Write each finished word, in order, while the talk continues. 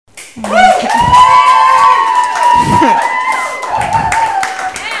Thank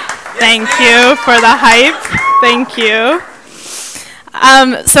you for the hype. Thank you.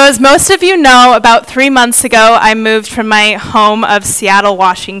 So as most of you know, about 3 months ago, I moved from my home of Seattle,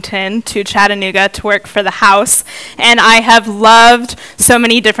 Washington to Chattanooga to work for the house, and I have loved so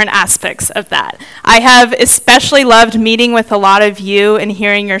many different aspects of that. I have especially loved meeting with a lot of you and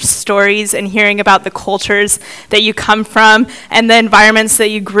hearing your stories and hearing about the cultures that you come from and the environments that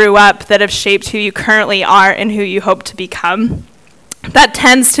you grew up that have shaped who you currently are and who you hope to become. That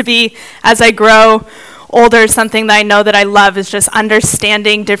tends to be, as I grow older, something that I know that I love is just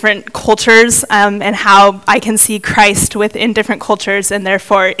understanding different cultures and how I can see Christ within different cultures and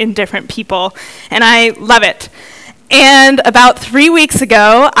therefore in different people. And I love it. And about 3 weeks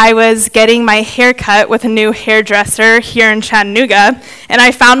ago, I was getting my hair cut with a new hairdresser here in Chattanooga, and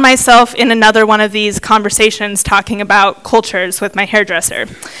I found myself in another one of these conversations talking about cultures with my hairdresser.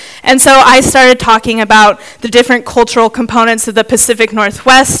 And so I started talking about the different cultural components of the Pacific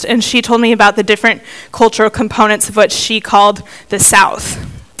Northwest, and she told me about the different cultural components of what she called the South.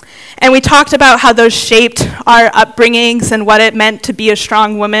 And we talked about how those shaped our upbringings and what it meant to be a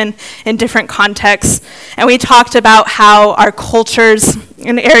strong woman in different contexts. And we talked about how our cultures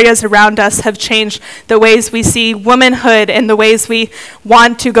and areas around us have changed the ways we see womanhood and the ways we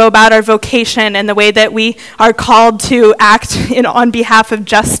want to go about our vocation and the way that we are called to act on behalf of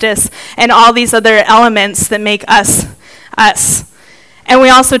justice and all these other elements that make us us. And we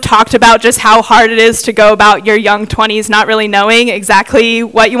also talked about just how hard it is to go about your young 20s not really knowing exactly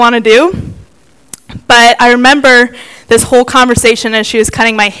what you want to do. But I remember this whole conversation as she was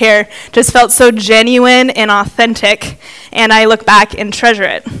cutting my hair just felt so genuine and authentic, and I look back and treasure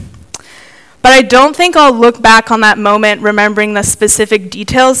it. But I don't think I'll look back on that moment remembering the specific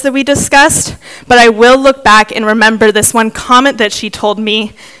details that we discussed, but I will look back and remember this one comment that she told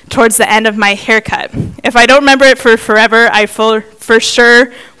me towards the end of my haircut. If I don't remember it for forever, I for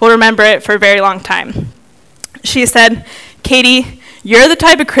sure will remember it for a very long time. She said, "Katie, you're the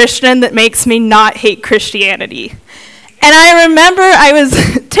type of Christian that makes me not hate Christianity." And I remember I was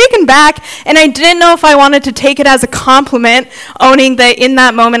taken back, and I didn't know if I wanted to take it as a compliment, owning that in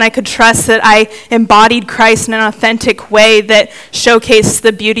that moment I could trust that I embodied Christ in an authentic way that showcased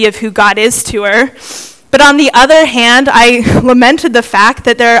the beauty of who God is to her. But on the other hand, I lamented the fact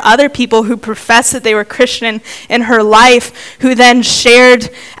that there are other people who professed that they were Christian in her life who then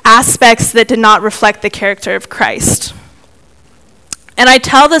shared aspects that did not reflect the character of Christ. And I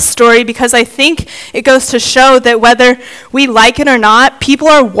tell this story because I think it goes to show that whether we like it or not, people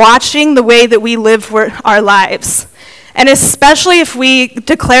are watching the way that we live our lives. And especially if we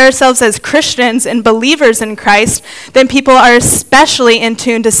declare ourselves as Christians and believers in Christ, then people are especially in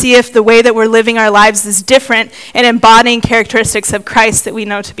tune to see if the way that we're living our lives is different and embodying characteristics of Christ that we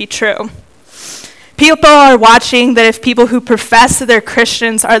know to be true. People are watching that if people who profess that they're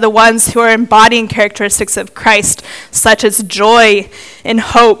Christians are the ones who are embodying characteristics of Christ, such as joy and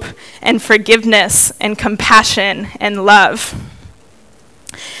hope and forgiveness and compassion and love.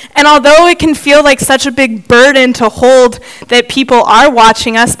 And although it can feel like such a big burden to hold that people are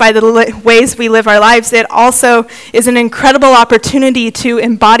watching us by the ways we live our lives, it also is an incredible opportunity to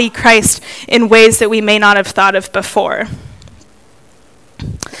embody Christ in ways that we may not have thought of before.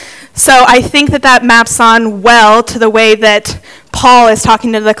 So I think that maps on well to the way that Paul is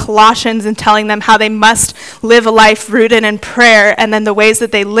talking to the Colossians and telling them how they must live a life rooted in prayer, and then the ways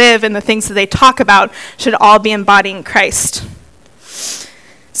that they live and the things that they talk about should all be embodying Christ.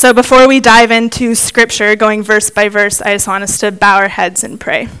 So before we dive into Scripture, going verse by verse, I just want us to bow our heads and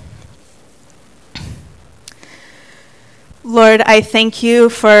pray. Lord, I thank you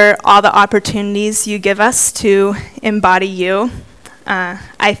for all the opportunities you give us to embody you.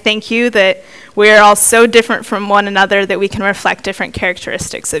 I thank you that we are all so different from one another that we can reflect different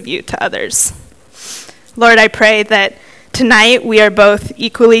characteristics of you to others. Lord, I pray that tonight we are both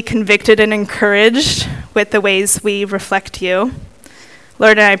equally convicted and encouraged with the ways we reflect you.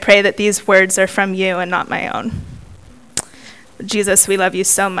 Lord, and I pray that these words are from you and not my own. Jesus, we love you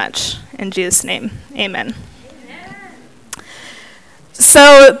so much. In Jesus' name, amen.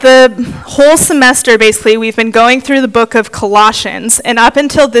 So the whole semester, basically, we've been going through the book of Colossians, and up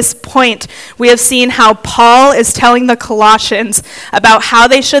until this point, we have seen how Paul is telling the Colossians about how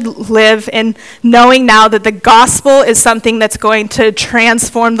they should live in knowing now that the gospel is something that's going to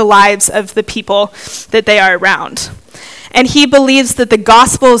transform the lives of the people that they are around. And he believes that the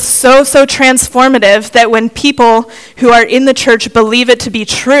gospel is so transformative that when people who are in the church believe it to be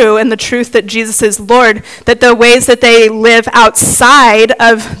true and the truth that Jesus is Lord, that the ways that they live outside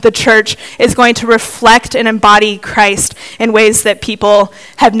of the church is going to reflect and embody Christ in ways that people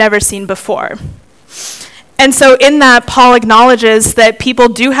have never seen before. And so in that, Paul acknowledges that people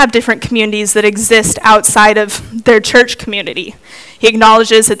do have different communities that exist outside of their church community. He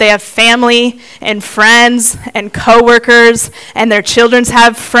acknowledges that they have family and friends and coworkers, and their children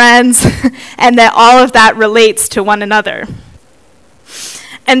have friends, and that all of that relates to one another.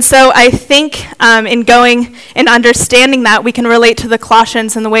 And so I think in going and understanding that, we can relate to the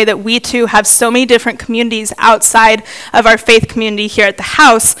Colossians in the way that we too have so many different communities outside of our faith community here at the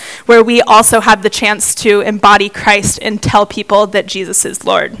house, where we also have the chance to embody Christ and tell people that Jesus is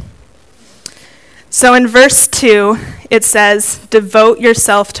Lord. So in verse 2, it says, "Devote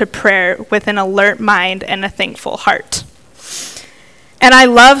yourself to prayer with an alert mind and a thankful heart." And I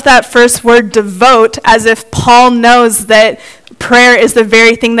love that first word, devote, as if Paul knows that prayer is the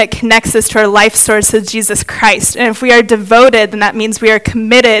very thing that connects us to our life source of Jesus Christ. And if we are devoted, then that means we are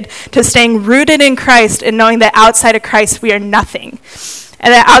committed to staying rooted in Christ and knowing that outside of Christ we are nothing.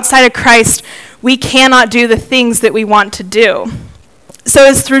 And that outside of Christ we cannot do the things that we want to do. So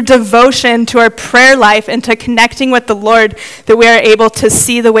it's through devotion to our prayer life and to connecting with the Lord that we are able to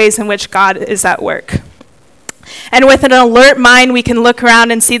see the ways in which God is at work. And with an alert mind, we can look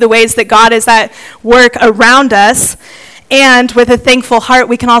around and see the ways that God is at work around us. And with a thankful heart,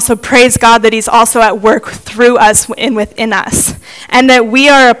 we can also praise God that he's also at work through us and within us. And that we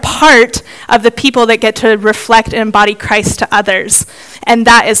are a part of the people that get to reflect and embody Christ to others. And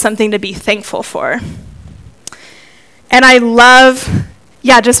that is something to be thankful for. And I love,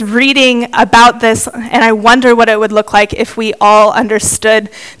 just reading about this, and I wonder what it would look like if we all understood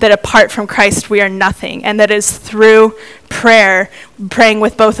that apart from Christ we are nothing, and that is through prayer, praying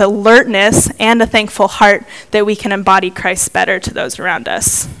with both alertness and a thankful heart, that we can embody Christ better to those around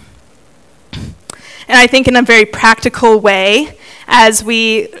us. And I think in a very practical way, as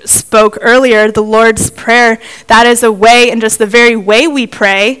we spoke earlier, the Lord's Prayer, that is a way, and just the very way we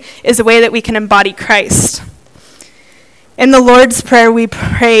pray, is a way that we can embody Christ. In the Lord's Prayer, we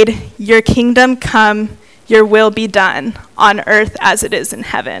prayed, "Your kingdom come, your will be done, on earth as it is in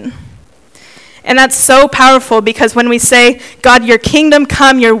heaven." And that's so powerful because when we say, "God, your kingdom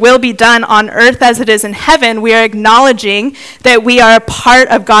come, your will be done on earth as it is in heaven," we are acknowledging that we are a part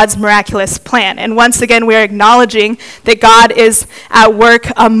of God's miraculous plan. And once again, we are acknowledging that God is at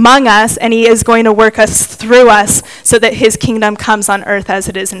work among us and he is going to work us through us so that his kingdom comes on earth as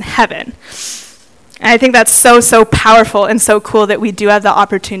it is in heaven. And I think that's so powerful and so cool that we do have the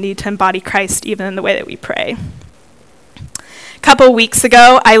opportunity to embody Christ even in the way that we pray. A couple weeks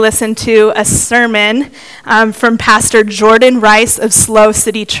ago, I listened to a sermon from Pastor Jordan Rice of Slow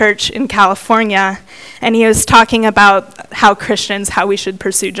City Church in California, and he was talking about how we should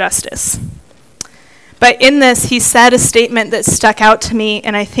pursue justice. But in this, he said a statement that stuck out to me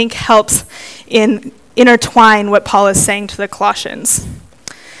and I think helps intertwine what Paul is saying to the Colossians.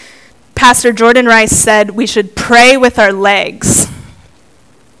 Pastor Jordan Rice said, "We should pray with our legs."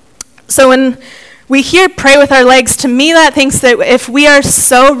 So when we hear pray with our legs, to me that thinks that if we are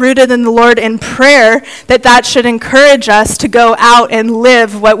so rooted in the Lord in prayer, that should encourage us to go out and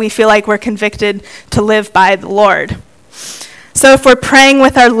live what we feel like we're convicted to live by the Lord. So if we're praying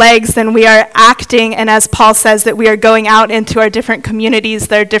with our legs, then we are acting, and as Paul says, that we are going out into our different communities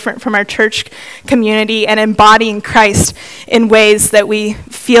that are different from our church community and embodying Christ in ways that we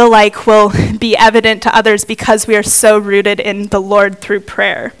feel like will be evident to others because we are so rooted in the Lord through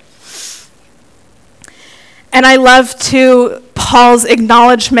prayer. And I love, too, Paul's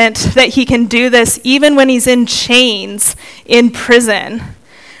acknowledgement that he can do this even when he's in chains, in prison.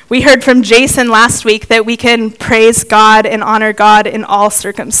 We heard from Jason last week that we can praise God and honor God in all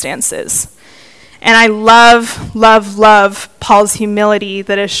circumstances. And I love Paul's humility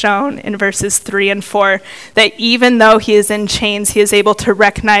that is shown in verses 3 and 4, that even though he is in chains, he is able to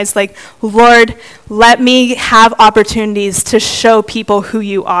recognize, Lord, let me have opportunities to show people who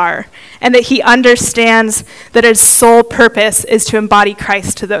you are. And that he understands that his sole purpose is to embody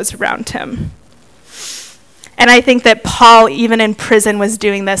Christ to those around him. And I think that Paul, even in prison, was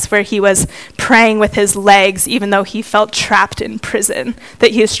doing this, where he was praying with his legs, even though he felt trapped in prison,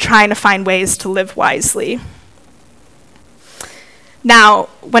 that he was trying to find ways to live wisely. Now,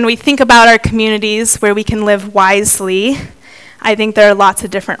 when we think about our communities where we can live wisely, I think there are lots of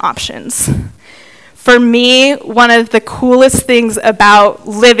different options. For me, one of the coolest things about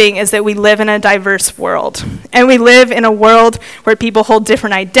living is that we live in a diverse world. And we live in a world where people hold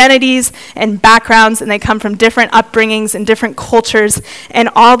different identities and backgrounds, and they come from different upbringings and different cultures and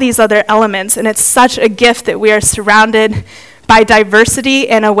all these other elements. And it's such a gift that we are surrounded by diversity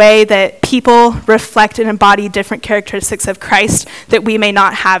in a way that people reflect and embody different characteristics of Christ that we may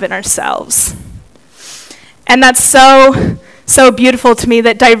not have in ourselves. And that's so beautiful to me,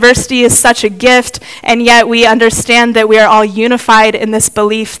 that diversity is such a gift, and yet we understand that we are all unified in this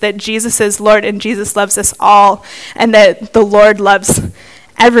belief that Jesus is Lord and Jesus loves us all, and that the Lord loves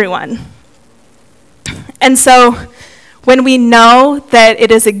everyone. And so when we know that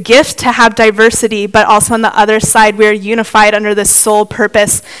it is a gift to have diversity, but also on the other side we are unified under this sole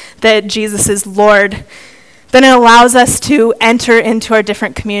purpose that Jesus is Lord, then it allows us to enter into our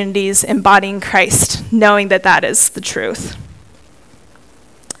different communities embodying Christ, knowing that that is the truth.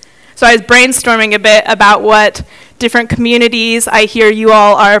 So I was brainstorming a bit about what different communities I hear you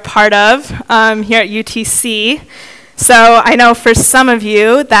all are a part of here at UTC. So I know for some of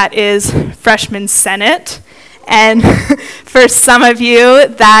you that is Freshman Senate, and for some of you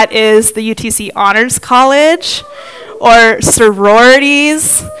that is the UTC Honors College, or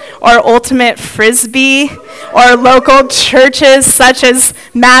sororities, or ultimate frisbee, or local churches such as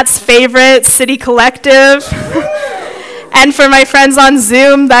Matt's favorite, City Collective. And for my friends on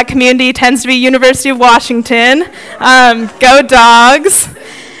Zoom, that community tends to be University of Washington. Go Dogs.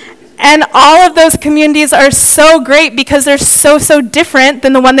 And all of those communities are so great because they're so different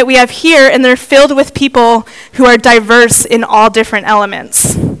than the one that we have here, and they're filled with people who are diverse in all different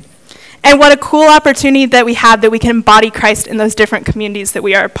elements. And what a cool opportunity that we have that we can embody Christ in those different communities that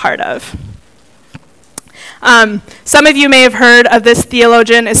we are a part of. Some of you may have heard of this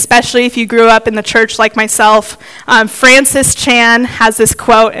theologian, especially if you grew up in the church like myself. Francis Chan has this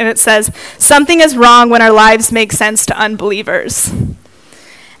quote, and it says, "Something is wrong when our lives make sense to unbelievers."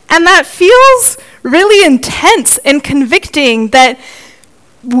 And that feels really intense and convicting, that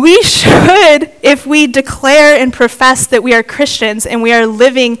we should, if we declare and profess that we are Christians and we are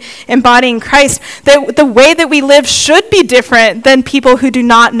living, embodying Christ, that the way that we live should be different than people who do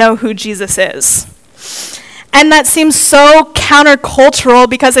not know who Jesus is. And that seems so countercultural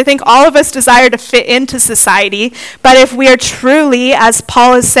because I think all of us desire to fit into society. But if we are truly, as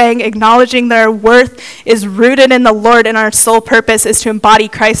Paul is saying, acknowledging that our worth is rooted in the Lord and our sole purpose is to embody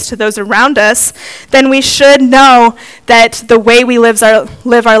Christ to those around us, then we should know that the way we live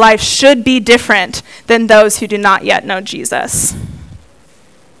our life should be different than those who do not yet know Jesus.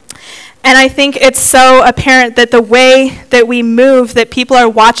 And I think it's so apparent that the way that we move, that people are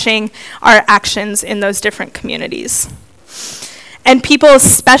watching our actions in those different communities. And people,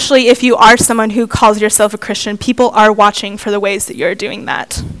 especially if you are someone who calls yourself a Christian, people are watching for the ways that you're doing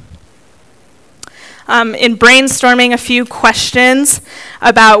that. In brainstorming a few questions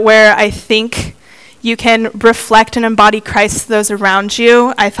about where I think you can reflect and embody Christ to those around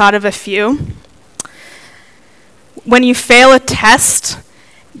you, I thought of a few. When you fail a test,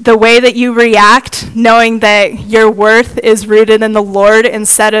 the way that you react, knowing that your worth is rooted in the Lord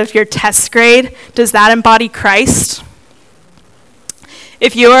instead of your test grade, does that embody Christ?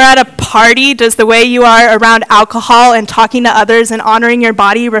 If you are at a party, does the way you are around alcohol and talking to others and honoring your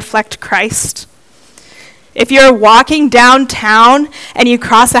body reflect Christ? If you're walking downtown and you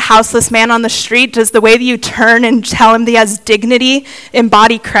cross a houseless man on the street, does the way that you turn and tell him that he has dignity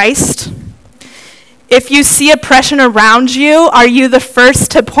embody Christ? If you see oppression around you, are you the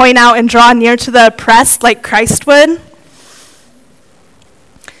first to point out and draw near to the oppressed like Christ would?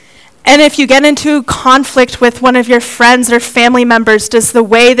 And if you get into conflict with one of your friends or family members, does the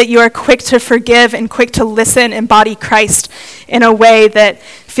way that you are quick to forgive and quick to listen embody Christ in a way that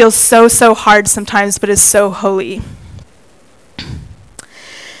feels so hard sometimes but is so holy?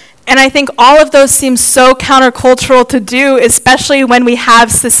 And I think all of those seem so countercultural to do, especially when we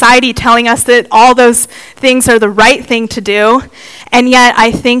have society telling us that all those things are the right thing to do. And yet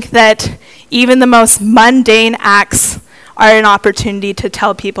I think that even the most mundane acts are an opportunity to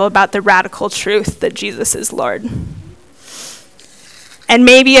tell people about the radical truth that Jesus is Lord. And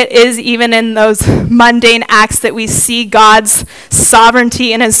maybe it is even in those mundane acts that we see God's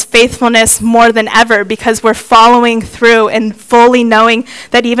sovereignty and his faithfulness more than ever, because we're following through and fully knowing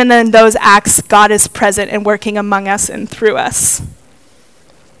that even in those acts, God is present and working among us and through us.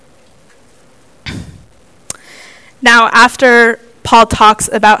 Now, after Paul talks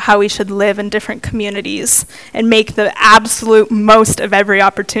about how we should live in different communities and make the absolute most of every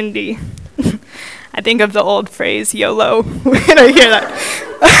opportunity, I think of the old phrase, YOLO, when I hear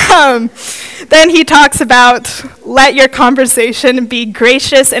that. Then he talks about, let your conversation be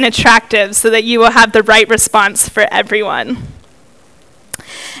gracious and attractive so that you will have the right response for everyone.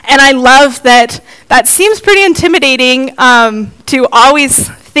 And I love that seems pretty intimidating to always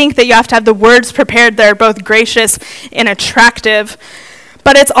think that you have to have the words prepared that are both gracious and attractive.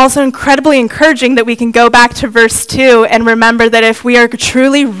 But it's also incredibly encouraging that we can go back to verse 2 and remember that if we are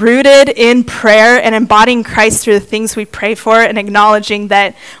truly rooted in prayer and embodying Christ through the things we pray for and acknowledging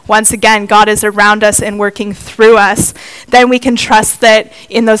that, once again, God is around us and working through us, then we can trust that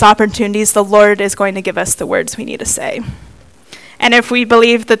in those opportunities, the Lord is going to give us the words we need to say. And if we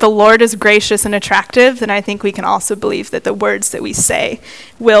believe that the Lord is gracious and attractive, then I think we can also believe that the words that we say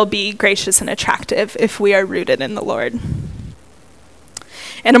will be gracious and attractive if we are rooted in the Lord.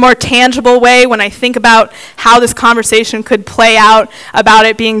 In a more tangible way, when I think about how this conversation could play out about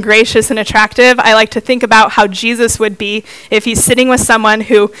it being gracious and attractive, I like to think about how Jesus would be if he's sitting with someone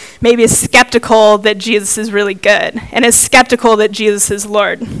who maybe is skeptical that Jesus is really good and is skeptical that Jesus is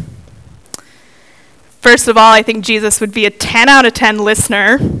Lord. First of all, I think Jesus would be a 10 out of 10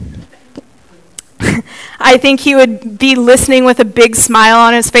 listener. I think he would be listening with a big smile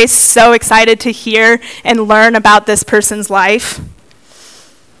on his face, so excited to hear and learn about this person's life.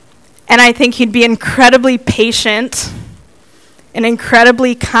 And I think he'd be incredibly patient and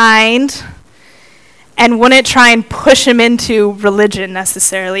incredibly kind and wouldn't try and push him into religion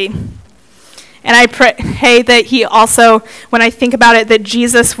necessarily. And I pray that he also, when I think about it, that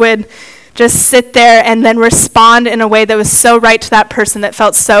Jesus would just sit there and then respond in a way that was so right to that person, that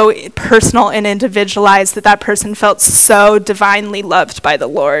felt so personal and individualized, that person felt so divinely loved by the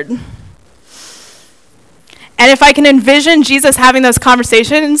Lord. And if I can envision Jesus having those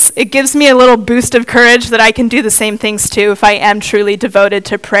conversations, it gives me a little boost of courage that I can do the same things too if I am truly devoted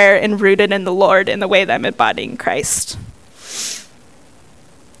to prayer and rooted in the Lord in the way that I'm embodying Christ.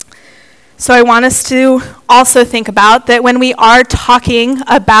 So I want us to also think about that when we are talking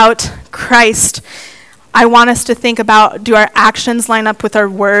about Christ, I want us to think about, do our actions line up with our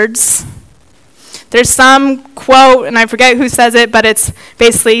words? There's some quote, and I forget who says it, but it's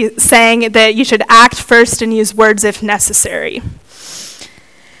basically saying that you should act first and use words if necessary.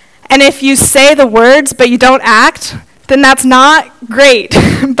 And if you say the words but you don't act, then that's not great.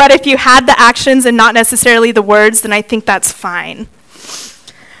 But if you had the actions and not necessarily the words, then I think that's fine.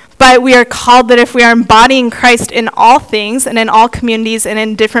 But we are called that if we are embodying Christ in all things and in all communities and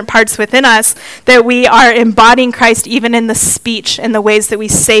in different parts within us, that we are embodying Christ even in the speech and the ways that we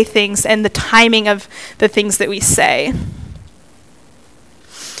say things and the timing of the things that we say.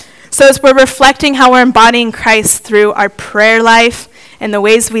 So as we're reflecting how we're embodying Christ through our prayer life and the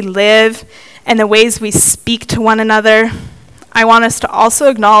ways we live and the ways we speak to one another, I want us to also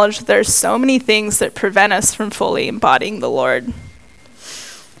acknowledge that there's so many things that prevent us from fully embodying the Lord.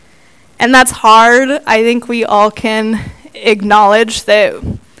 And that's hard. I think we all can acknowledge that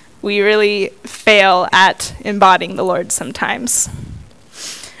we really fail at embodying the Lord sometimes.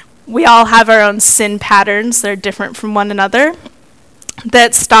 We all have our own sin patterns that are different from one another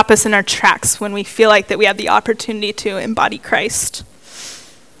that stop us in our tracks when we feel like that we have the opportunity to embody Christ.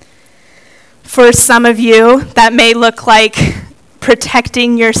 For some of you, that may look like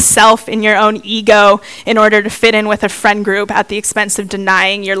protecting yourself and your own ego in order to fit in with a friend group at the expense of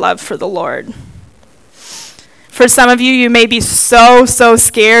denying your love for the Lord. For some of you, you may be so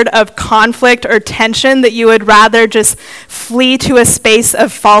scared of conflict or tension that you would rather just flee to a space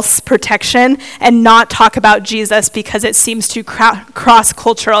of false protection and not talk about Jesus because it seems too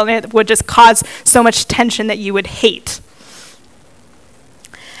cross-cultural and it would just cause so much tension that you would hate.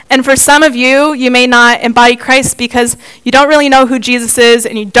 And for some of you, you may not embody Christ because you don't really know who Jesus is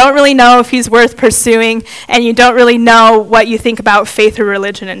and you don't really know if he's worth pursuing and you don't really know what you think about faith or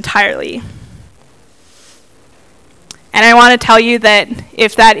religion entirely. And I want to tell you that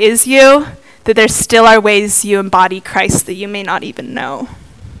if that is you, that there still are ways you embody Christ that you may not even know.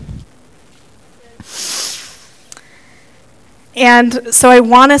 And so I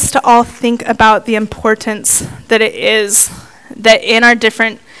want us to all think about the importance that it is that in our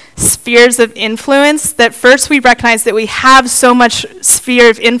different spheres of influence, that first we recognize that we have so much sphere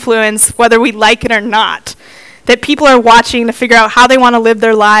of influence, whether we like it or not, that people are watching to figure out how they want to live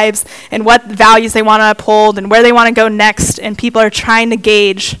their lives and what values they want to uphold and where they want to go next, and people are trying to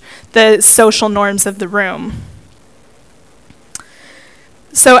gauge the social norms of the room.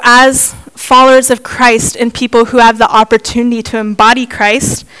 So as followers of Christ and people who have the opportunity to embody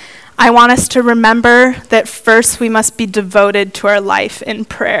Christ, I want us to remember that first we must be devoted to our life in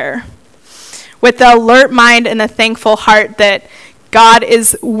prayer, with the alert mind and the thankful heart that God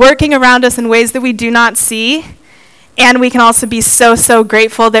is working around us in ways that we do not see, and we can also be so, so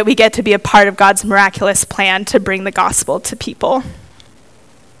grateful that we get to be a part of God's miraculous plan to bring the gospel to people.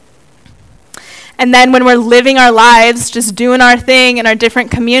 And then when we're living our lives, just doing our thing in our different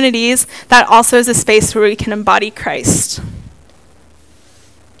communities, that also is a space where we can embody Christ.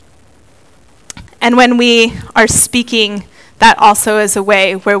 And when we are speaking, that also is a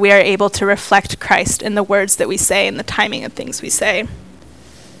way where we are able to reflect Christ in the words that we say and the timing of things we say.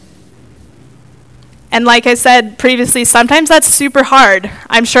 And like I said previously, sometimes that's super hard.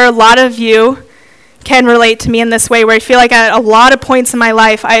 I'm sure a lot of you can relate to me in this way, where I feel like at a lot of points in my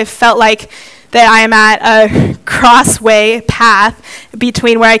life, I have felt like that I am at a crossway path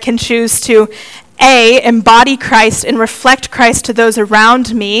between where I can choose to A, embody Christ and reflect Christ to those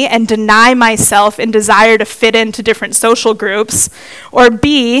around me and deny myself in desire to fit into different social groups, or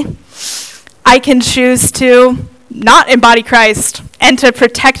B, I can choose to not embody Christ and to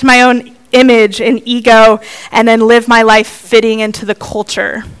protect my own image and ego and then live my life fitting into the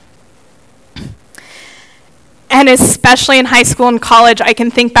culture. And especially in high school and college, I can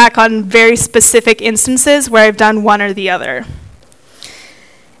think back on very specific instances where I've done one or the other.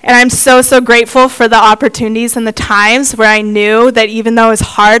 And I'm so, so grateful for the opportunities and the times where I knew that even though it was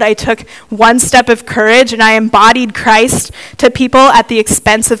hard, I took one step of courage and I embodied Christ to people at the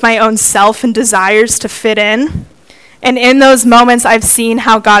expense of my own self and desires to fit in. And in those moments, I've seen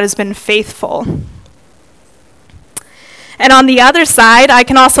how God has been faithful. And on the other side, I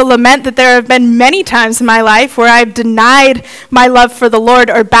can also lament that there have been many times in my life where I've denied my love for the Lord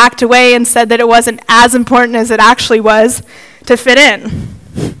or backed away and said that it wasn't as important as it actually was to fit in.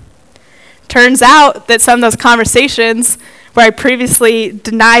 Turns out that some of those conversations where I previously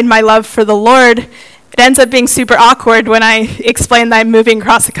denied my love for the Lord, it ends up being super awkward when I explain that I'm moving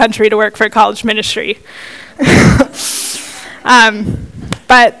across the country to work for a college ministry.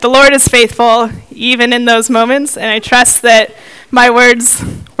 But the Lord is faithful even in those moments, and I trust that my words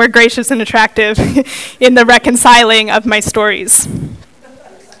were gracious and attractive in the reconciling of my stories.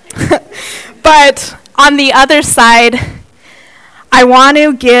 But on the other side, I want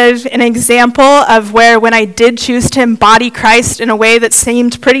to give an example of where when I did choose to embody Christ in a way that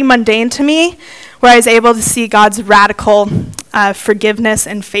seemed pretty mundane to me, where I was able to see God's radical forgiveness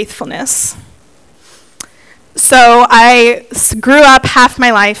and faithfulness. So I grew up half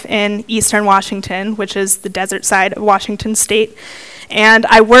my life in eastern Washington, which is the desert side of Washington state. And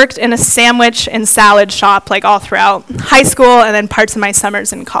I worked in a sandwich and salad shop like all throughout high school and then parts of my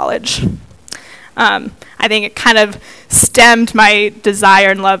summers in college. I think it kind of stemmed my desire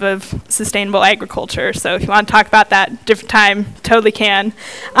and love of sustainable agriculture. So if you want to talk about that different time, totally can.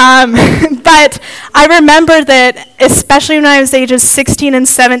 But I remember that, especially when I was ages 16 and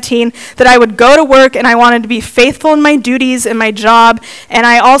 17, that I would go to work and I wanted to be faithful in my duties in my job. And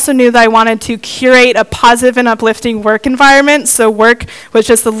I also knew that I wanted to curate a positive and uplifting work environment so work was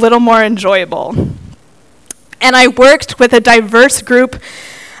just a little more enjoyable. And I worked with a diverse group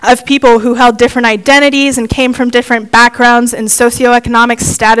of people who held different identities and came from different backgrounds and socioeconomic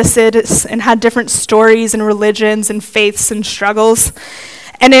statuses and had different stories and religions and faiths and struggles.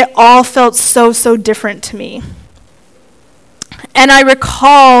 And it all felt so, so different to me. And I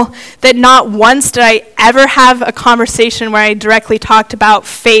recall that not once did I ever have a conversation where I directly talked about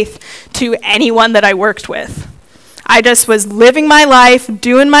faith to anyone that I worked with. I just was living my life,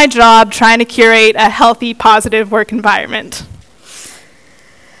 doing my job, trying to curate a healthy, positive work environment.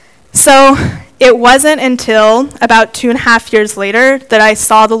 So it wasn't until about 2.5 years later that I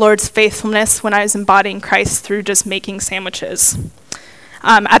saw the Lord's faithfulness when I was embodying Christ through just making sandwiches.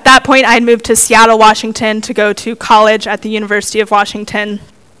 At that point, I had moved to Seattle, Washington to go to college at the University of Washington.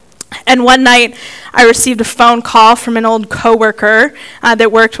 And one night, I received a phone call from an old coworker that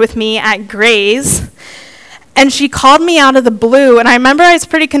worked with me at Gray's. And she called me out of the blue, and I remember I was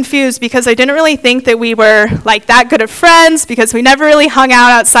pretty confused because I didn't really think that we were like that good of friends because we never really hung out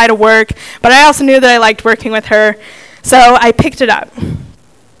outside of work, but I also knew that I liked working with her, so I picked it up.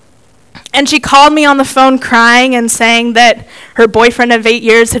 And she called me on the phone crying and saying that her boyfriend of 8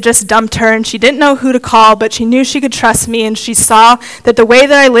 years had just dumped her and she didn't know who to call, but she knew she could trust me, and she saw that the way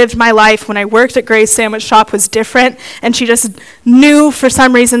that I lived my life when I worked at Gray's Sandwich Shop was different, and she just knew for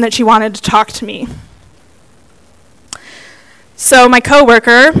some reason that she wanted to talk to me. So my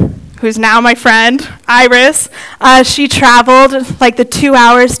coworker, who's now my friend, Iris, she traveled like the 2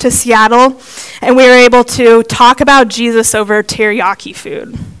 hours to Seattle, and we were able to talk about Jesus over teriyaki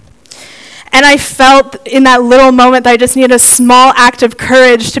food. And I felt in that little moment that I just needed a small act of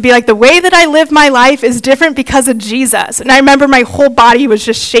courage to be like, the way that I live my life is different because of Jesus. And I remember my whole body was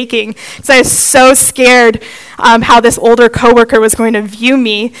just shaking because I was so scared how this older coworker was going to view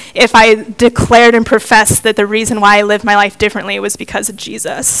me if I declared and professed that the reason why I lived my life differently was because of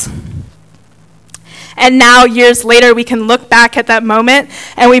Jesus. And now, years later, we can look back at that moment,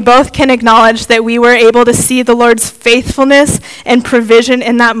 and we both can acknowledge that we were able to see the Lord's faithfulness and provision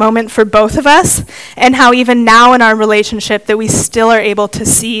in that moment for both of us, and how even now in our relationship that we still are able to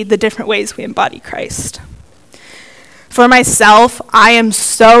see the different ways we embody Christ. For myself, I am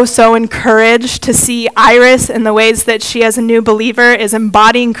so encouraged to see Iris in the ways that she, as a new believer, is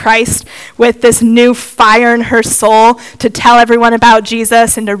embodying Christ with this new fire in her soul to tell everyone about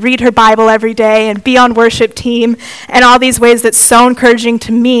Jesus and to read her Bible every day and be on worship team, and all these ways that's so encouraging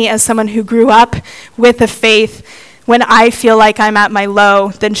to me as someone who grew up with the faith. When I feel like I'm at my low,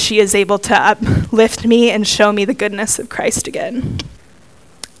 then she is able to uplift me and show me the goodness of Christ again.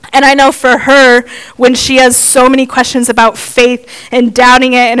 And I know for her, when she has so many questions about faith and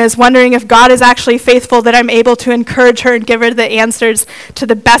doubting it and is wondering if God is actually faithful, that I'm able to encourage her and give her the answers to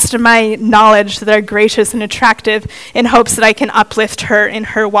the best of my knowledge that are gracious and attractive, in hopes that I can uplift her in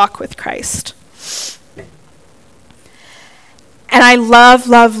her walk with Christ. And I love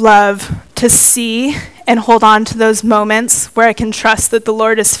to see and hold on to those moments where I can trust that the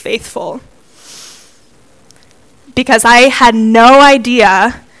Lord is faithful. Because I had no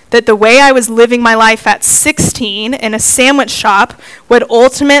idea that the way I was living my life at 16 in a sandwich shop would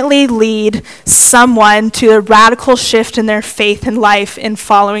ultimately lead someone to a radical shift in their faith and life in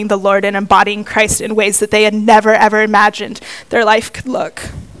following the Lord and embodying Christ in ways that they had never, ever imagined their life could look.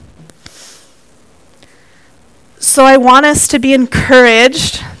 So I want us to be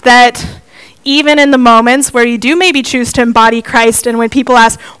encouraged that even in the moments where you do maybe choose to embody Christ, and when people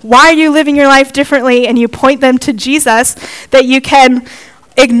ask, why are you living your life differently, and you point them to Jesus, that you can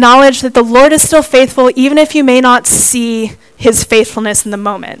acknowledge that the Lord is still faithful, even if you may not see his faithfulness in the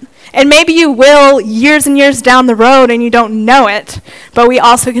moment. And maybe you will years and years down the road and you don't know it, but we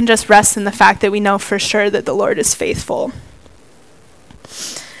also can just rest in the fact that we know for sure that the Lord is faithful.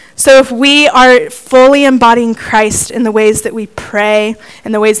 So if we are fully embodying Christ in the ways that we pray,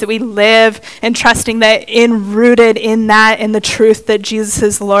 in the ways that we live, and trusting that rooted in that, in the truth that Jesus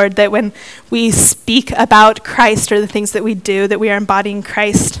is Lord, that when we speak about Christ or the things that we do, that we are embodying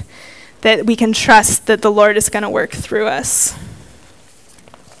Christ, that we can trust that the Lord is going to work through us.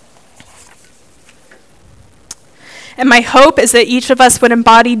 And my hope is that each of us would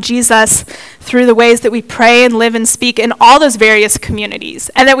embody Jesus through the ways that we pray and live and speak in all those various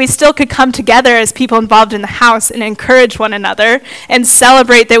communities, and that we still could come together as people involved in the house and encourage one another and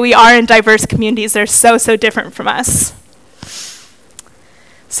celebrate that we are in diverse communities that are so different from us.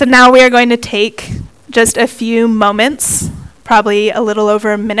 So now we are going to take just a few moments, probably a little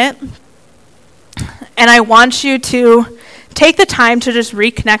over a minute, and I want you to take the time to just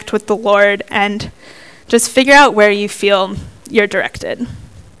reconnect with the Lord and just figure out where you feel you're directed.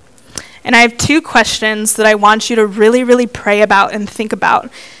 And I have 2 questions that I want you to really pray about and think about.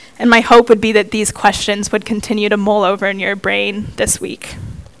 And my hope would be that these questions would continue to mull over in your brain this week.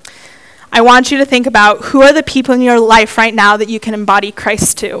 I want you to think about, who are the people in your life right now that you can embody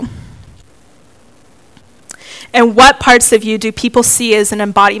Christ to? And what parts of you do people see as an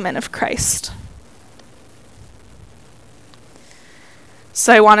embodiment of Christ?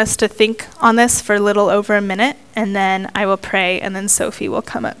 So I want us to think on this for a little over a minute, and then I will pray, and then Sophie will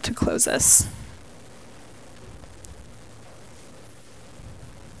come up to close us.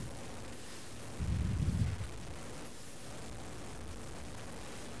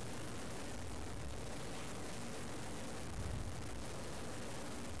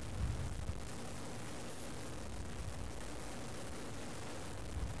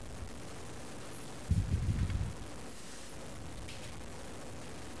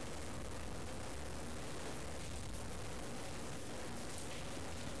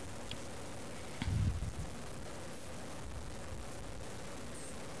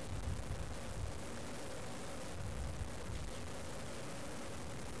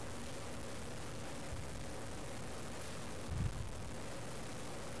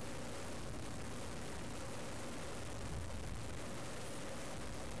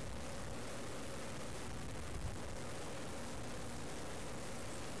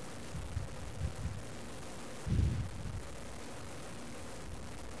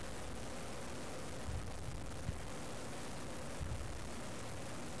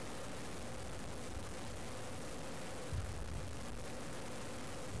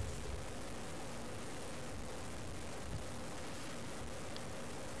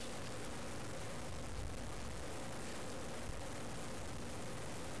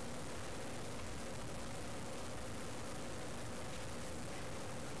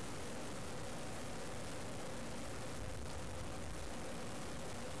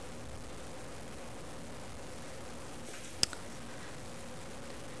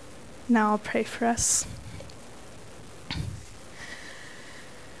 Now I'll pray for us.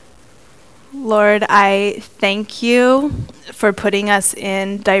 Lord, I thank you for putting us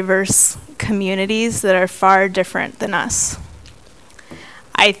in diverse communities that are far different than us.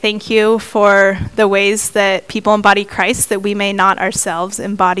 I thank you for the ways that people embody Christ that we may not ourselves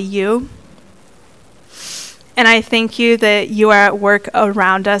embody you. And I thank you that you are at work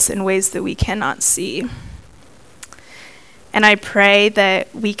around us in ways that we cannot see. And I pray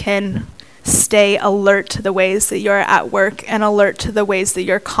that we can stay alert to the ways that you're at work and alert to the ways that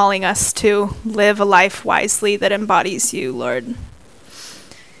you're calling us to live a life wisely that embodies you, Lord.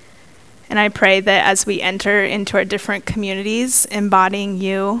 And I pray that as we enter into our different communities embodying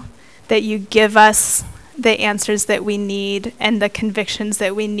you, that you give us the answers that we need and the convictions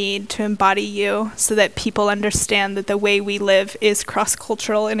that we need to embody you so that people understand that the way we live is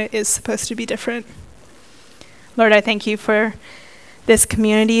cross-cultural and it is supposed to be different. Lord, I thank you for this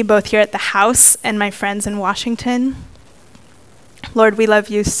community, both here at the house and my friends in Washington. Lord, we love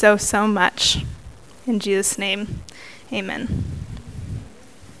you so, so much. In Jesus' name, amen.